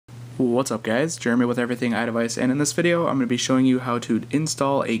What's up guys, Jeremy with Everything iDevice, and in this video I'm going to be showing you how to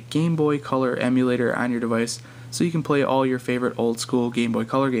install a Game Boy Color emulator on your device so you can play all your favorite old school Game Boy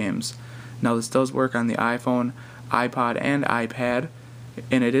Color games. Now this does work on the iPhone, iPod, and iPad,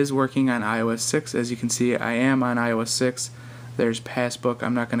 and it is working on iOS 6. As you can see, I am on iOS 6. There's Passbook.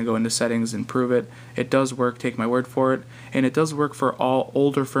 I'm not going to go into settings and prove it. It does work, take my word for it, and it does work for all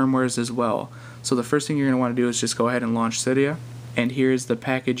older firmwares as well. So the first thing you're going to want to do is just go ahead and launch Cydia. And here's the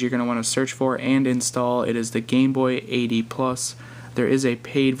package you're going to want to search for and install. It is the Gameboy 80 Plus. There is a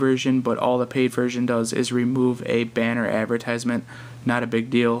paid version, but all the paid version does is remove a banner advertisement. Not a big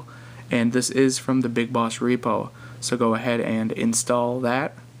deal. And this is from the Big Boss repo. So go ahead and install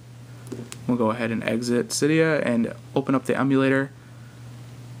that. We'll go ahead and exit Cydia and open up the emulator.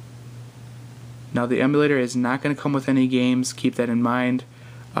 Now the emulator is not going to come with any games. Keep that in mind.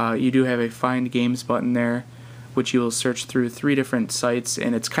 You do have a Find Games button there, which you will search through 3 different sites,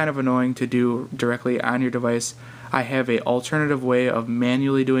 and it's kind of annoying to do directly on your device. I have an alternative way of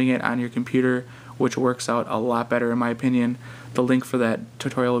manually doing it on your computer, which works out a lot better in my opinion. The link for that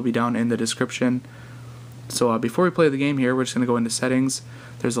tutorial will be down in the description. So before we play the game here, we're just going to go into settings.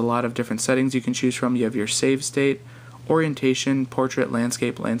 There's a lot of different settings you can choose from. You have your save state, orientation, portrait,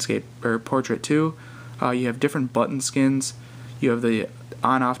 landscape, or portrait 2. You have different button skins. You have the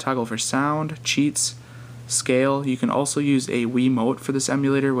on-off toggle for sound, cheats, scale. You can also use a Wiimote for this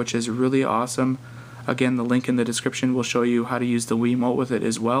emulator, which is really awesome. Again, the link in the description will show you how to use the Wiimote with it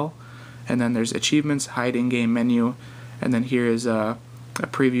as well. And then there's achievements, hide in-game menu, and then here is a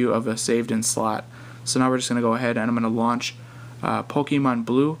preview of a saved in slot. So now we're just going to go ahead and I'm going to launch Pokemon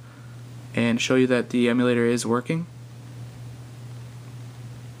Blue and show you that the emulator is working.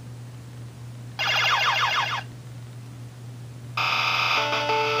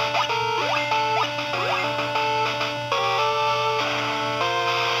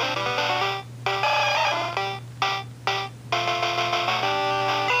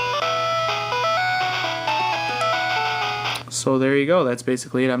 So there you go, that's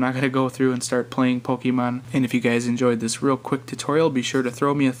basically it. I'm not going to go through and start playing Pokemon. And if you guys enjoyed this real quick tutorial, be sure to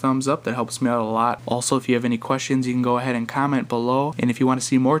throw me a thumbs up. That helps me out a lot. Also, if you have any questions, you can go ahead and comment below. And if you want to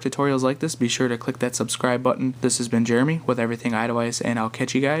see more tutorials like this, be sure to click that subscribe button. This has been Jeremy with Everything iDevice, and I'll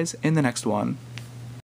catch you guys in the next one.